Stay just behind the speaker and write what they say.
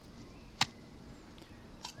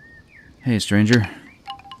Hey, stranger.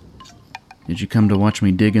 Did you come to watch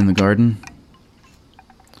me dig in the garden?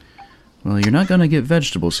 Well, you're not gonna get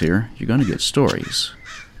vegetables here. You're gonna get stories.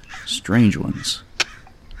 Strange ones.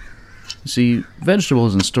 You see,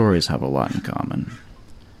 vegetables and stories have a lot in common.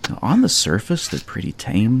 Now, on the surface, they're pretty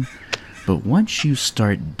tame, but once you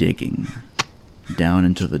start digging down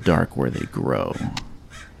into the dark where they grow,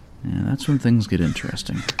 that's when things get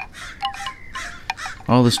interesting.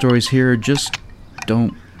 All the stories here just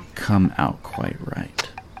don't come out quite right.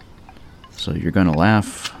 So you're gonna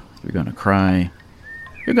laugh, you're gonna cry,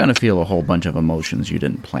 you're gonna feel a whole bunch of emotions you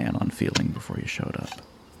didn't plan on feeling before you showed up.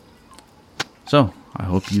 So, I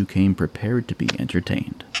hope you came prepared to be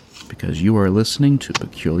entertained, because you are listening to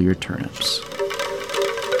Peculiar Turnips.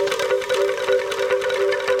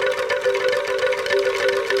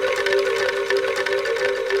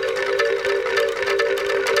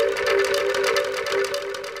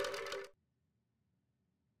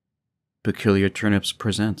 Peculiar Turnips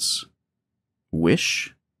presents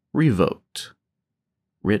Wish Revoked,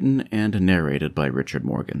 written and narrated by Richard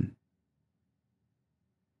Morgan.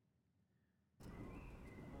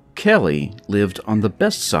 Kelly lived on the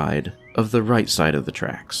best side of the right side of the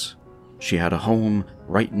tracks. She had a home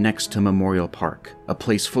right next to Memorial Park, a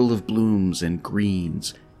place full of blooms and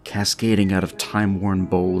greens cascading out of time-worn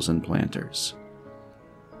bowls and planters.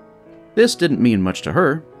 This didn't mean much to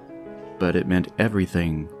her, but it meant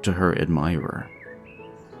everything to her admirer,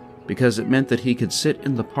 because it meant that he could sit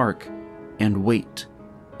in the park and wait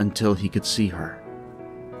until he could see her.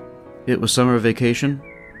 It was summer vacation.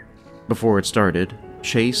 Before it started,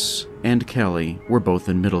 Chase and Kelly were both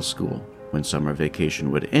in middle school. When summer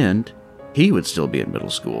vacation would end, he would still be in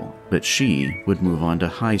middle school, but she would move on to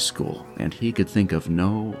high school, and he could think of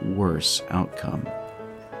no worse outcome.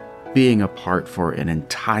 Being apart for an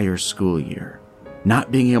entire school year,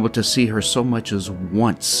 not being able to see her so much as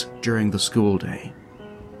once during the school day.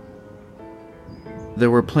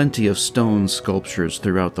 There were plenty of stone sculptures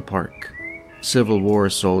throughout the park, Civil War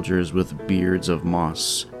soldiers with beards of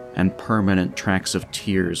moss and permanent tracks of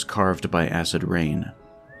tears carved by acid rain.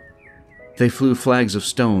 They flew flags of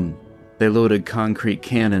stone. They loaded concrete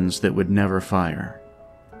cannons that would never fire.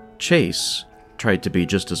 Chase tried to be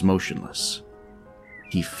just as motionless.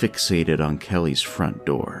 He fixated on Kelly's front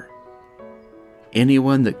door.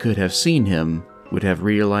 Anyone that could have seen him would have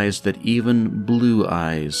realized that even blue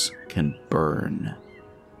eyes can burn.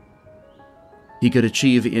 He could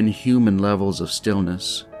achieve inhuman levels of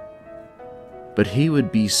stillness, but he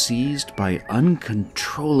would be seized by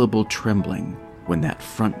uncontrollable trembling when that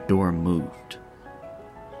front door moved.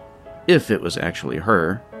 If it was actually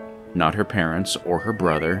her, not her parents or her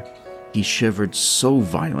brother, he shivered so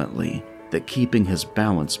violently that keeping his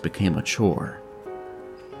balance became a chore.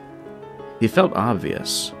 He felt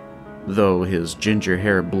obvious, though his ginger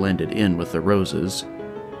hair blended in with the roses,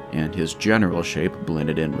 and his general shape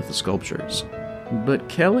blended in with the sculptures. But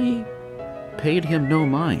Kelly paid him no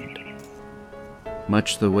mind,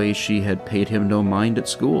 much the way she had paid him no mind at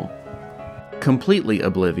school. Completely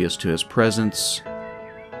oblivious to his presence,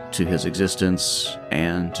 to his existence,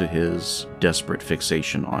 and to his desperate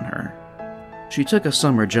fixation on her. She took a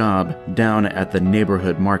summer job down at the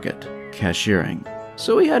neighborhood market, cashiering,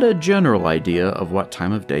 so he had a general idea of what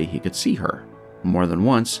time of day he could see her. More than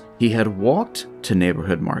once, he had walked to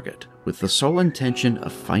neighborhood market with the sole intention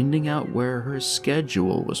of finding out where her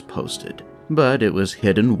schedule was posted, but it was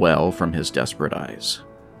hidden well from his desperate eyes.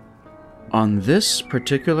 On this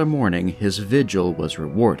particular morning, his vigil was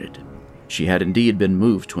rewarded. She had indeed been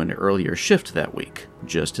moved to an earlier shift that week,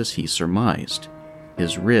 just as he surmised.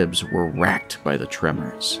 His ribs were racked by the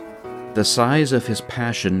tremors. The size of his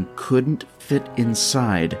passion couldn't fit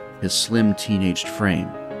inside his slim teenaged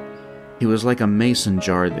frame. He was like a mason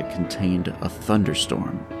jar that contained a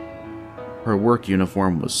thunderstorm. Her work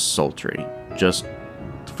uniform was sultry, just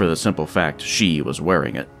for the simple fact she was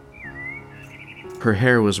wearing it. Her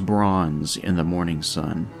hair was bronze in the morning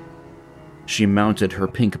sun. She mounted her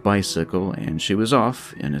pink bicycle, and she was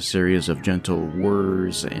off in a series of gentle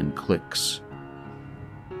whirs and clicks.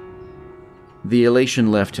 The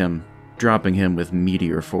elation left him, dropping him with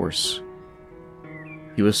meteor force.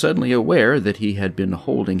 He was suddenly aware that he had been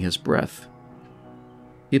holding his breath.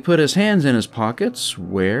 He put his hands in his pockets,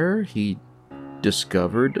 where he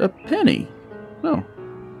discovered a penny. Oh,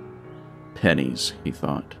 pennies, he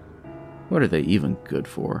thought. What are they even good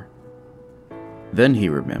for? Then he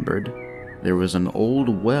remembered there was an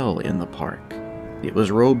old well in the park. It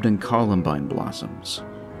was robed in columbine blossoms.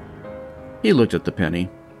 He looked at the penny,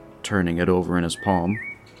 turning it over in his palm.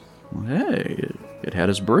 Hey, it had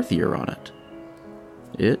his birth year on it.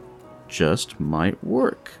 It just might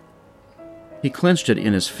work. He clenched it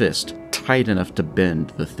in his fist, tight enough to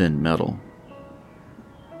bend the thin metal.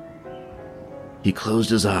 He closed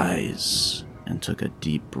his eyes and took a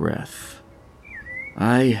deep breath.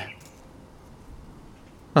 I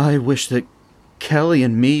wish that Kelly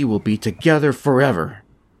and me will be together forever.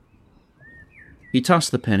 He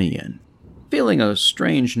tossed the penny in, feeling a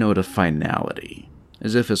strange note of finality,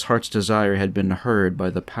 as if his heart's desire had been heard by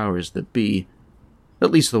the powers that be,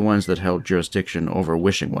 at least the ones that held jurisdiction over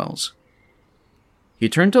wishing wells. He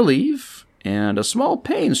turned to leave, and a small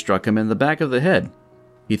pain struck him in the back of the head.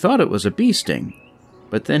 He thought it was a bee sting,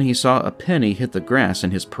 but then he saw a penny hit the grass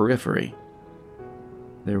in his periphery.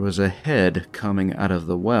 There was a head coming out of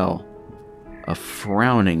the well, a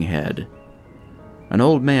frowning head. An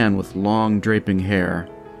old man with long draping hair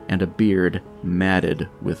and a beard matted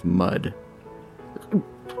with mud.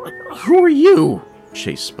 "Who are you?"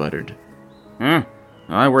 Chase sputtered.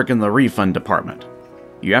 I work in the refund department.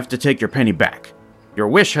 You have to take your penny back. Your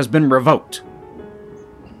wish has been revoked."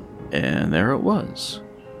 And there it was.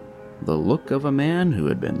 The look of a man who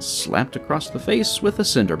had been slapped across the face with a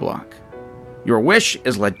cinder block. "Your wish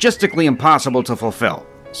is logistically impossible to fulfill,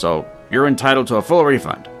 so you're entitled to a full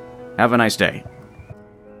refund. Have a nice day."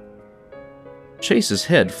 Chase's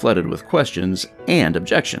head flooded with questions and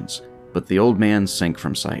objections, but the old man sank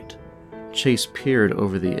from sight. Chase peered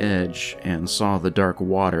over the edge and saw the dark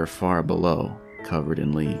water far below, covered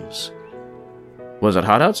in leaves. Was it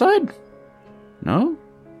hot outside? No,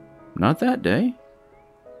 not that day.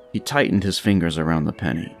 He tightened his fingers around the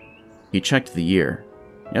penny. He checked the year.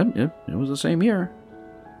 Yep, it was the same year.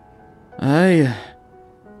 I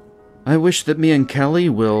wish that me and Kelly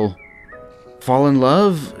will fall in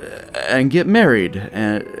love and get married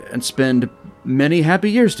and spend many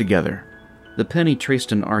happy years together. The penny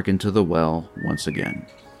traced an arc into the well once again.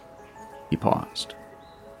 He paused.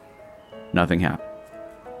 Nothing happened.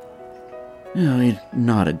 He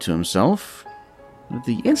nodded to himself.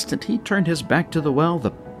 The instant he turned his back to the well,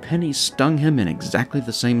 the penny stung him in exactly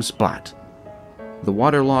the same spot. The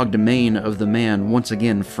waterlogged mane of the man once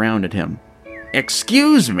again frowned at him.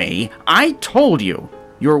 "Excuse me, I told you,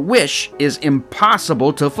 your wish is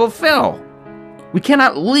impossible to fulfill. We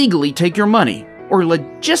cannot legally take your money or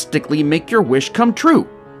logistically make your wish come true.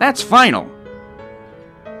 That's final."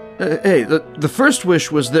 Hey, the first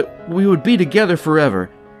wish was that we would be together forever.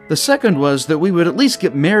 The second was that we would at least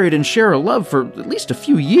get married and share a love for at least a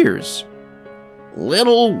few years.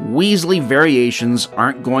 Little Weasley variations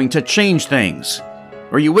aren't going to change things,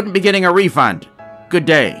 or you wouldn't be getting a refund. Good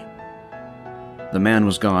day. The man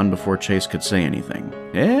was gone before Chase could say anything,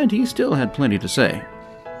 and he still had plenty to say.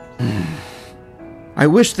 "I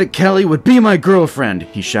wish that Kelly would be my girlfriend,"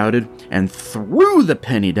 he shouted, and threw the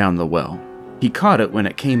penny down the well. He caught it when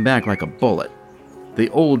it came back like a bullet. The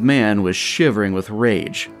old man was shivering with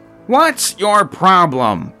rage. "What's your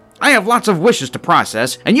problem? I have lots of wishes to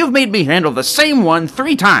process, and you've made me handle the same one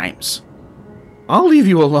 3 times. "I'll leave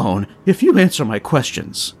you alone if you answer my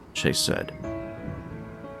questions," Chase said.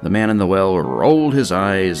 The man in the well rolled his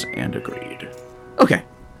eyes and agreed. Okay.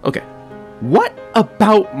 What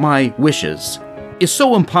about my wishes is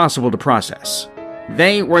so impossible to process?"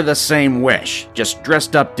 "They were the same wish, just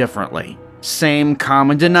dressed up differently. Same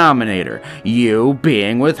common denominator, you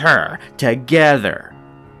being with her, together.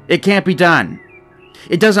 It can't be done.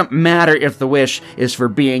 It doesn't matter if the wish is for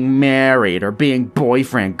being married or being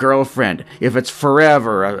boyfriend, girlfriend, if it's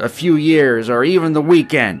forever, a few years, or even the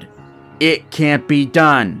weekend. It can't be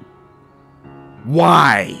done.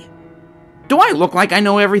 Why? Do I look like I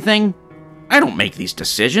know everything? I don't make these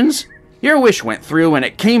decisions. Your wish went through and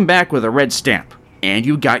it came back with a red stamp, and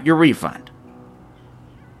you got your refund."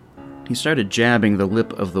 He started jabbing the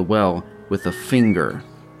lip of the well with a finger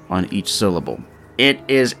on each syllable. "It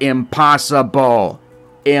is impossible.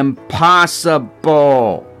 Impossible.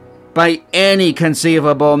 By any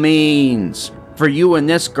conceivable means. For you and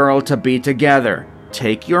this girl to be together.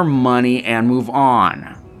 Take your money and move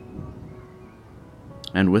on."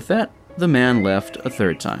 And with that, the man left a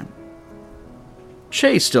third time.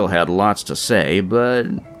 Chase still had lots to say,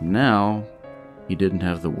 but now he didn't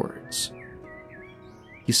have the words.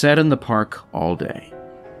 He sat in the park all day.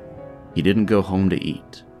 He didn't go home to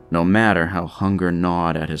eat, no matter how hunger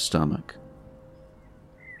gnawed at his stomach.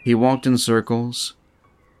 He walked in circles.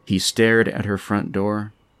 He stared at her front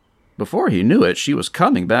door. Before he knew it, she was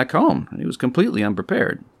coming back home, and he was completely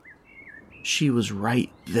unprepared. She was right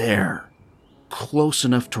there, close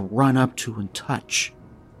enough to run up to and touch.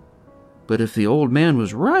 But if the old man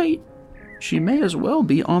was right, she may as well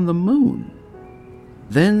be on the moon.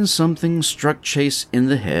 Then something struck Chase in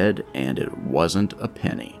the head, and it wasn't a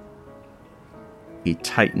penny. He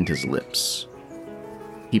tightened his lips.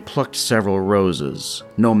 He plucked several roses,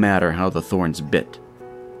 no matter how the thorns bit.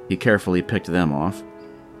 He carefully picked them off.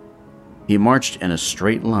 He marched in a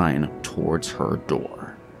straight line towards her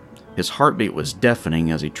door. His heartbeat was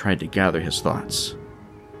deafening as he tried to gather his thoughts.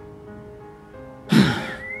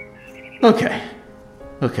 Okay.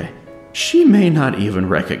 She may not even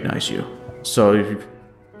recognize you, so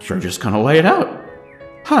you're just gonna lay it out.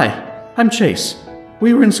 Hi, I'm Chase.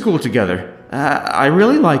 We were in school together. I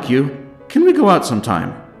really like you. Can we go out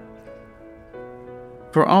sometime?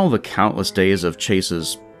 For all the countless days of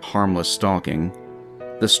Chase's harmless stalking,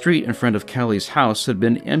 the street in front of Kelly's house had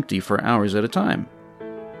been empty for hours at a time.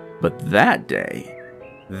 But that day,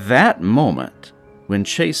 that moment, when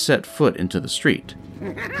Chase set foot into the street,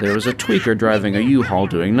 there was a tweaker driving a U-Haul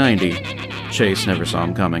doing 90. Chase never saw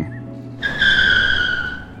him coming.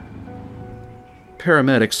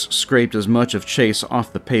 Paramedics scraped as much of Chase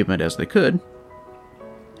off the pavement as they could.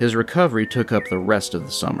 His recovery took up the rest of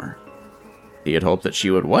the summer. He had hoped that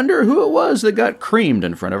she would wonder who it was that got creamed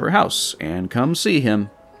in front of her house and come see him.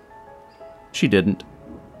 She didn't.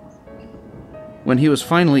 When he was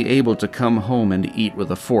finally able to come home and eat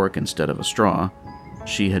with a fork instead of a straw,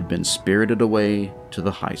 she had been spirited away to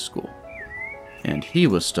the high school, and he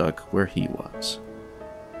was stuck where he was.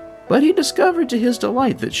 But he discovered to his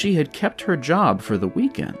delight that she had kept her job for the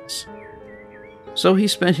weekends. So he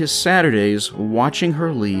spent his Saturdays watching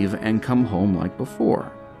her leave and come home like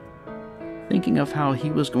before, thinking of how he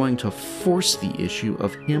was going to force the issue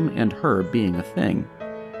of him and her being a thing.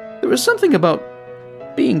 There was something about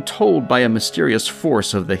being told by a mysterious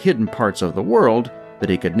force of the hidden parts of the world that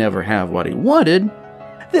he could never have what he wanted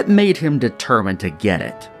that made him determined to get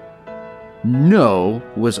it. No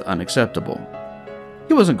was unacceptable.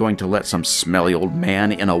 He wasn't going to let some smelly old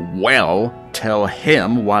man in a well tell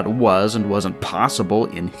him what was and wasn't possible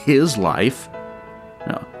in his life.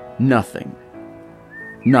 No, nothing.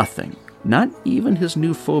 Nothing, not even his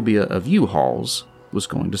new phobia of U-Hauls, was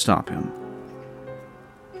going to stop him.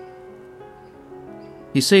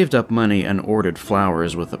 He saved up money and ordered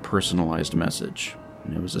flowers with a personalized message.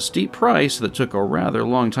 It was a steep price that took a rather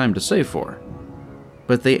long time to save for.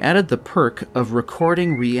 But they added the perk of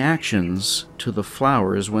recording reactions to the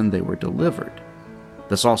flowers when they were delivered.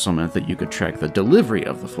 This also meant that you could track the delivery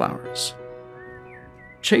of the flowers.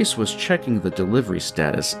 Chase was checking the delivery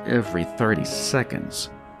status every 30 seconds,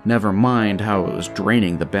 never mind how it was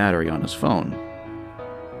draining the battery on his phone.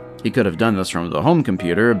 He could have done this from the home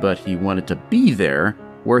computer, but he wanted to be there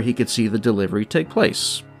where he could see the delivery take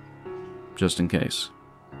place, just in case.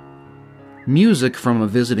 Music from a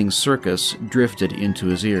visiting circus drifted into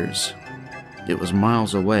his ears. It was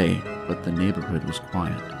miles away, but the neighborhood was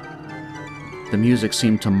quiet. The music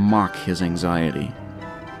seemed to mock his anxiety.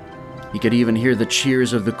 He could even hear the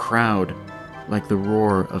cheers of the crowd, like the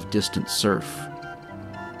roar of distant surf.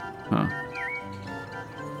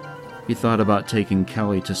 He thought about taking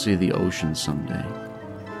Kelly to see the ocean someday,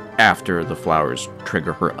 after the flowers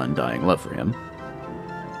trigger her undying love for him.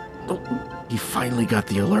 He finally got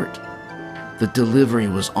the alert. The delivery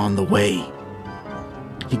was on the way.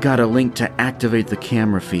 He got a link to activate the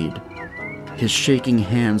camera feed. His shaking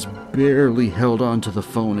hands barely held onto the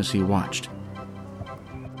phone as he watched.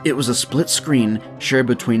 It was a split screen shared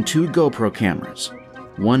between two GoPro cameras,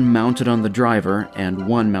 one mounted on the driver and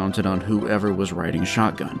one mounted on whoever was riding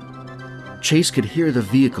shotgun. Chase could hear the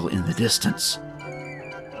vehicle in the distance.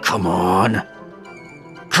 "Come on!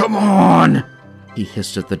 Come on!" he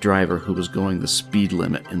hissed at the driver who was going the speed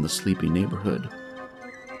limit in the sleepy neighborhood.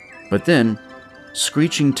 But then,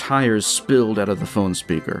 screeching tires spilled out of the phone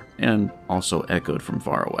speaker and also echoed from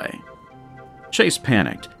far away. Chase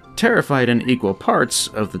panicked, terrified in equal parts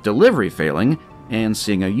of the delivery failing and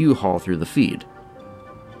seeing a U-Haul through the feed.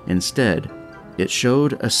 Instead, it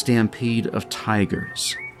showed a stampede of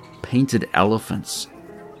tigers, painted elephants,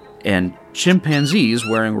 and chimpanzees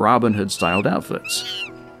wearing Robin Hood-styled outfits.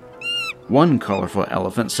 One colorful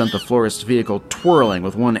elephant sent the florist's vehicle twirling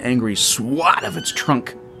with one angry swat of its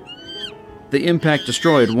trunk. The impact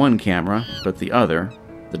destroyed one camera, but the other,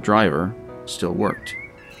 the driver, still worked.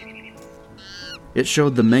 It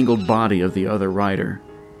showed the mangled body of the other rider.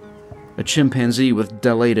 A chimpanzee with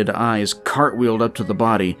dilated eyes cartwheeled up to the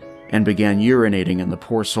body and began urinating in the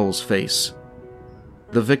poor soul's face.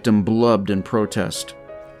 The victim blubbed in protest.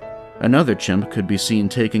 Another chimp could be seen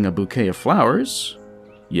taking a bouquet of flowers.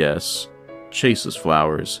 Yes, Chase's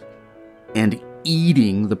flowers, and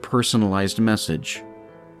eating the personalized message.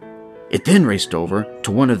 It then raced over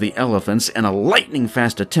to one of the elephants in a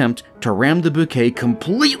lightning-fast attempt to ram the bouquet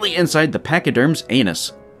completely inside the pachyderm's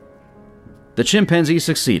anus. The chimpanzee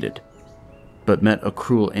succeeded, but met a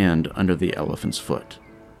cruel end under the elephant's foot.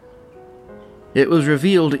 It was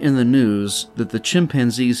revealed in the news that the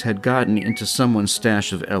chimpanzees had gotten into someone's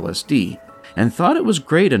stash of LSD and thought it was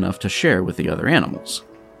great enough to share with the other animals.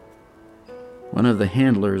 One of the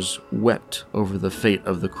handlers wept over the fate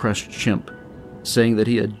of the crushed chimp, saying that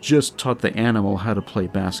he had just taught the animal how to play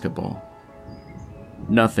basketball.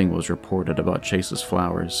 Nothing was reported about Chase's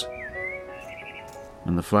flowers,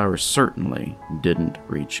 and the flowers certainly didn't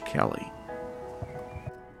reach Kelly.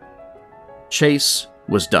 Chase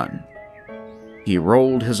was done. He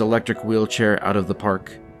rolled his electric wheelchair out of the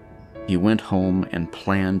park. He went home and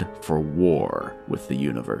planned for war with the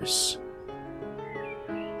universe.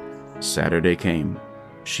 Saturday came.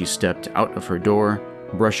 She stepped out of her door,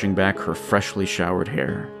 brushing back her freshly showered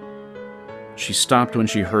hair. She stopped when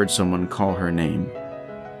she heard someone call her name.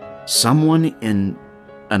 Someone in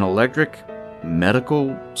an electric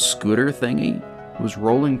medical scooter thingy was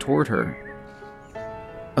rolling toward her.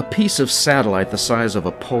 A piece of satellite the size of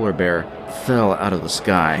a polar bear fell out of the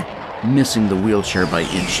sky, missing the wheelchair by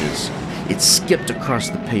inches. It skipped across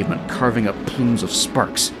the pavement, carving up plumes of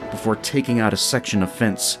sparks before taking out a section of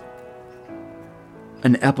fence.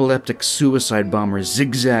 An epileptic suicide bomber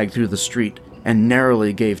zigzagged through the street and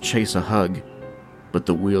narrowly gave Chase a hug, but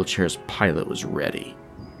the wheelchair's pilot was ready.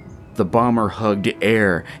 The bomber hugged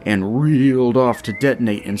air and reeled off to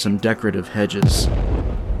detonate in some decorative hedges.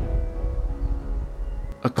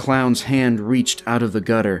 A clown's hand reached out of the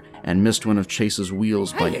gutter and missed one of Chase's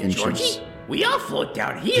wheels by inches. Georgie, we all float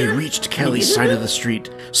down here. He reached Kelly's side of the street,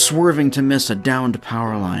 swerving to miss a downed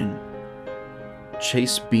power line.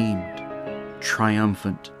 Chase beamed,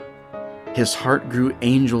 triumphant. His heart grew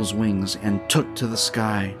angel's wings and took to the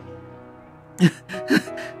sky.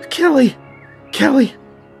 Kelly! Kelly!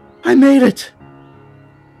 I made it!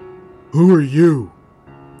 Who are you?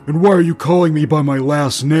 And why are you calling me by my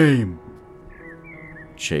last name?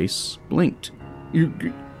 Chase blinked.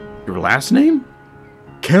 Your last name?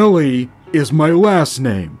 Kelly is my last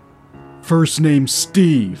name. First name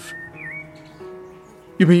Steve.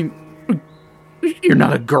 You mean you're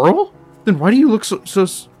not a girl? Then why do you look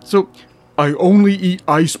so... I only eat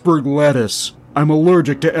iceberg lettuce. I'm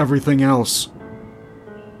allergic to everything else.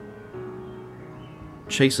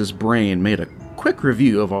 Chase's brain made a quick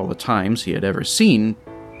review of all the times he had ever seen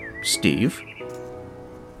Steve,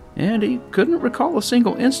 and he couldn't recall a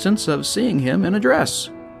single instance of seeing him in a dress.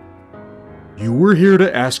 You were here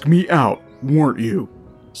to ask me out, weren't you?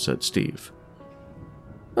 Said Steve.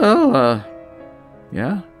 Oh,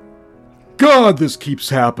 yeah? God, this keeps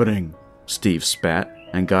happening! Steve spat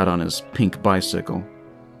and got on his pink bicycle.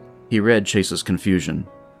 He read Chase's confusion.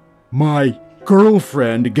 My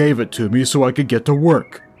girlfriend gave it to me so I could get to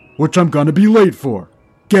work, which I'm gonna be late for.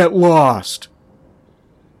 Get lost!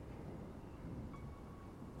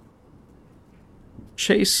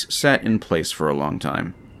 Chase sat in place for a long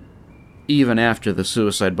time, even after the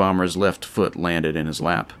suicide bomber's left foot landed in his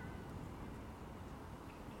lap.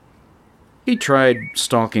 He tried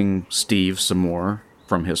stalking Steve some more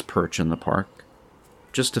from his perch in the park,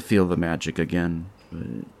 just to feel the magic again,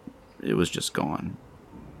 but it was just gone.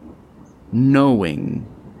 Knowing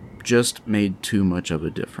just made too much of a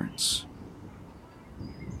difference.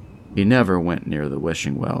 He never went near the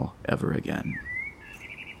wishing well ever again.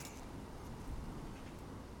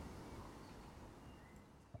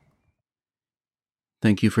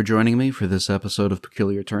 Thank you for joining me for this episode of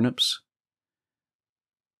Peculiar Turnips.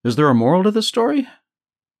 Is there a moral to this story?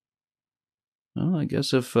 Well, I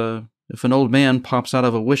guess if an old man pops out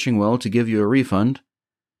of a wishing well to give you a refund,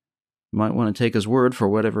 you might want to take his word for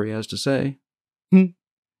whatever he has to say.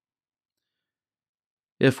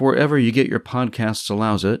 If wherever you get your podcasts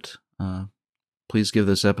allows it, please give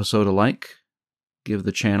this episode a like, give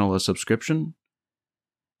the channel a subscription,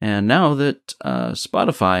 and now that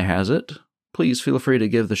Spotify has it, please feel free to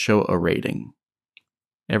give the show a rating.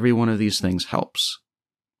 Every one of these things helps.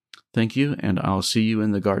 Thank you, and I'll see you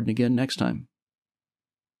in the garden again next time.